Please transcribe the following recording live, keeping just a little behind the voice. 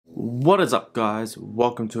What is up, guys?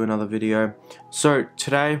 Welcome to another video. So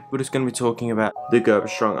today we're just going to be talking about the Gerber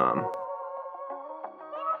Strongarm.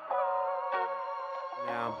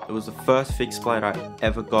 Now, it was the first fixed blade I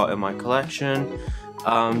ever got in my collection.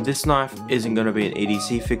 This knife isn't going to be an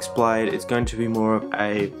EDC fixed blade. It's going to be more of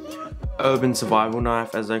a urban survival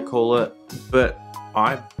knife, as they call it. But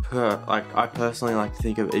I personally like to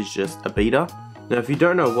think of it as just a beater. Now, if you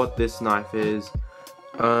don't know what this knife is,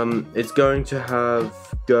 it's going to have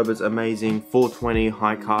Gerber's amazing 420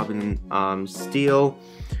 high carbon steel.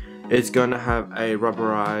 It's going to have a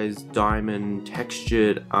rubberized diamond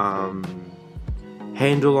textured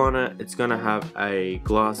handle on it. It's going to have a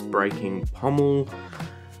glass breaking pommel.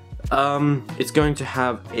 It's going to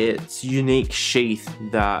have its unique sheath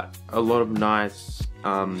that a lot of knives,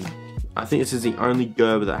 I think this is the only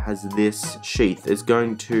Gerber that has this sheath. It's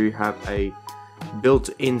going to have a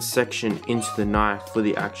built-in section into the knife for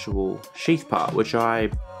the actual sheath part, which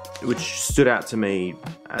stood out to me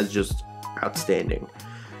as just outstanding.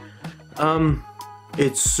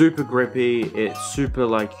 It's super grippy, it's super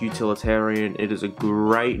utilitarian. It is a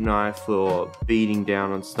great knife for beating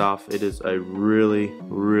down on stuff. It is a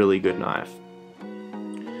really good knife.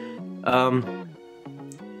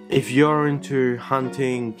 If you're into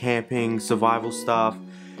hunting, camping, survival stuff,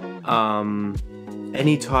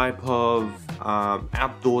 any type of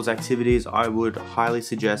outdoors activities, I would highly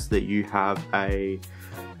suggest that you have a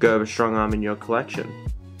Gerber Strongarm in your collection.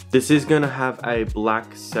 This is going to have a black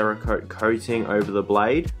Cerakote coating over the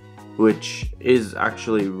blade, which is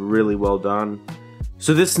actually really well done.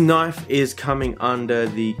 So this knife is coming under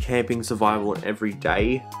the camping, survival and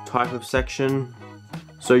everyday type of section.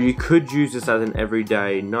 So you could use this as an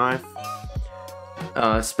everyday knife,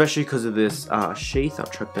 especially because of this sheath. I'll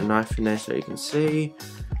chuck the knife in there so you can see.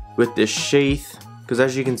 With this sheath, because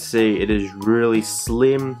as you can see, it is really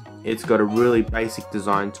slim. It's got a really basic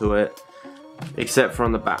design to it, except for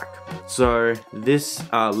on the back. So this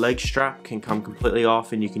leg strap can come completely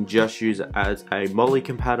off, and you can just use it as a MOLLE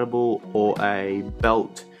compatible or a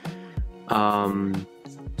belt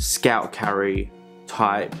scout carry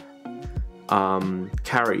type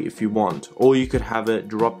carry if you want, or you could have it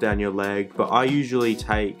drop down your leg. But I usually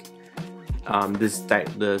take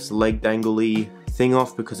this leg dangly thing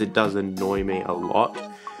off because it does annoy me a lot.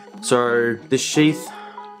 So the sheath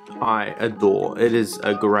I adore. It is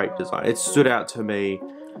a great design. It stood out to me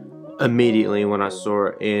immediately when I saw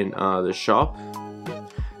it in the shop.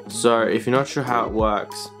 So if you're not sure how it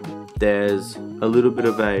works, there's a little bit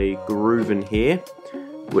of a groove in here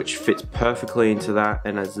which fits perfectly into that,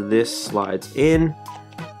 and as this slides in,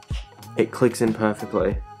 it clicks in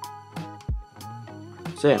perfectly.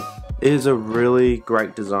 So yeah, it is a really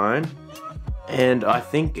great design, and I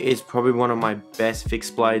think it's probably one of my best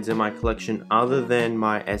fixed blades in my collection, other than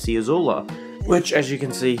my Essie Azula, which, as you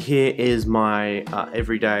can see here, is my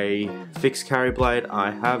everyday fixed carry blade.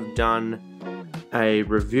 I have done a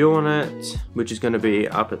review on it, which is going to be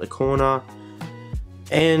up at the corner,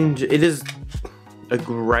 and it is a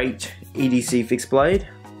great EDC fixed blade.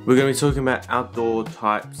 We're going to be talking about outdoor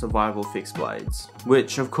type survival fixed blades,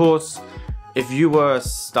 which of course, if you were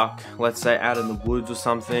stuck, let's say out in the woods or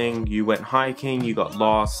something, you went hiking, you got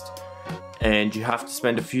lost, and you have to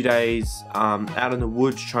spend a few days out in the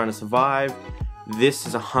woods trying to survive, this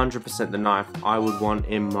is 100% the knife I would want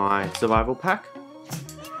in my survival pack,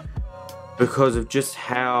 because of just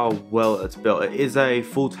how well it's built. It is a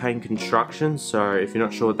full tank construction, so if you're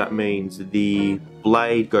not sure what that means, the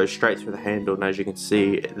blade goes straight through the handle, and as you can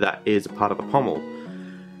see, that is a part of the pommel.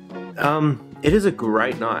 It is a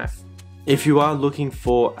great knife. If you are looking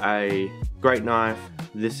for a great knife,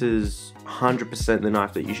 this is 100% the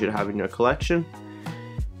knife that you should have in your collection.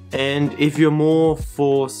 And if you're more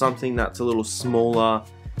for something that's a little smaller,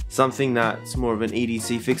 something that's more of an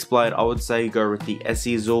EDC fixed blade, I would say go with the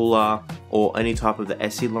Essie Azula or any type of the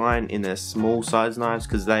Essie line in their small size knives,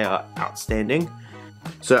 because they are outstanding.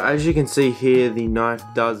 So as you can see here, the knife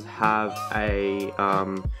does have a,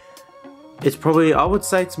 it's probably, I would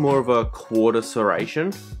say it's more of a quarter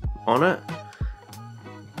serration on it,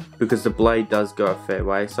 because the blade does go a fair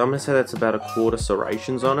way. So I'm going to say that's about a quarter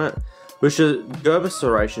serrations on it, which is, Gerber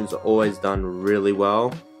serrations are always done really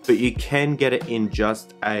well. But you can get it in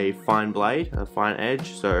just a fine blade, a fine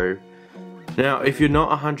edge. So now if you're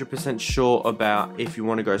not 100% sure about if you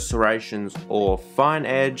want to go serrations or fine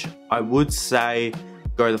edge, I would say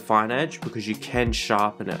go the fine edge, because you can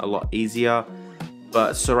sharpen it a lot easier,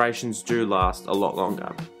 but serrations do last a lot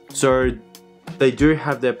longer. So they do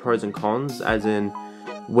have their pros and cons, as in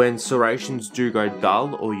when serrations do go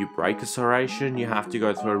dull or you break a serration, you have to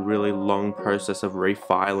go through a really long process of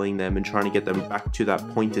refiling them and trying to get them back to that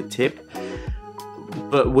pointed tip.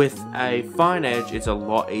 But with a fine edge, it's a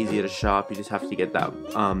lot easier to sharp. You just have to get that,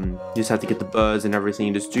 you just have to get the burrs and everything,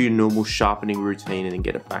 and just do your normal sharpening routine and then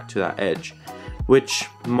get it back to that edge. Which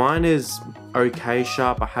mine is okay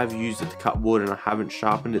sharp. I have used it to cut wood and I haven't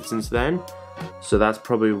sharpened it since then. So that's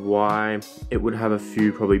probably why it would have a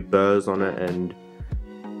few probably burrs on it and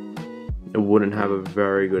it wouldn't have a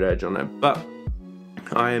very good edge on it. But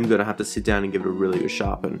I am gonna have to sit down and give it a really good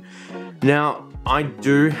sharpen. Now, I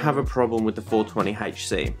do have a problem with the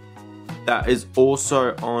 420HC. That is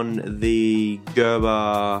also on the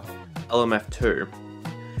Gerber LMF2.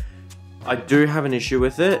 I do have an issue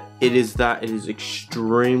with it. It is that it is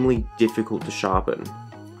extremely difficult to sharpen.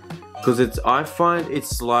 Because I find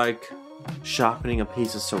it's like sharpening a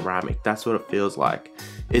piece of ceramic. That's what it feels like.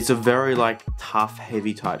 It's a very like tough,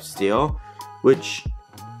 heavy type steel, which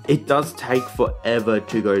it does take forever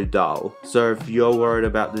to go dull. So if you're worried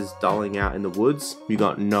about this dulling out in the woods, you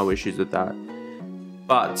got no issues with that.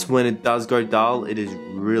 But when it does go dull, it is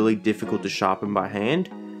really difficult to sharpen by hand.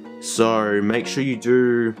 So make sure you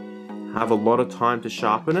do have a lot of time to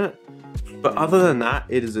sharpen it. But other than that,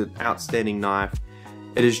 it is an outstanding knife.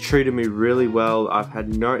 It has treated me really well. I've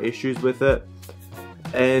had no issues with it.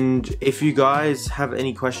 And if you guys have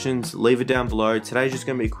any questions, leave it down below. Today's just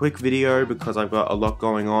gonna be a quick video because I've got a lot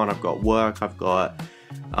going on. I've got work, I'm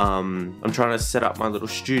trying to set up my little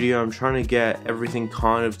studio. I'm trying to get everything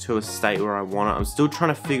kind of to a state where I want it. I'm still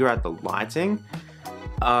trying to figure out the lighting,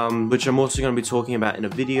 which I'm also gonna be talking about in a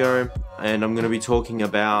video. And I'm gonna be talking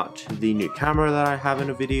about the new camera that I have in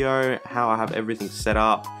a video, how I have everything set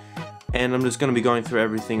up. And I'm just going to be going through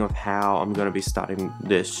everything of how I'm going to be starting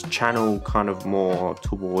this channel kind of more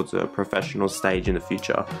towards a professional stage in the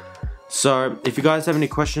future. So if you guys have any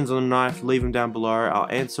questions on the knife, leave them down below. I'll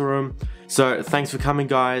answer them. So thanks for coming,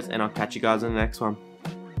 guys, and I'll catch you guys in the next one.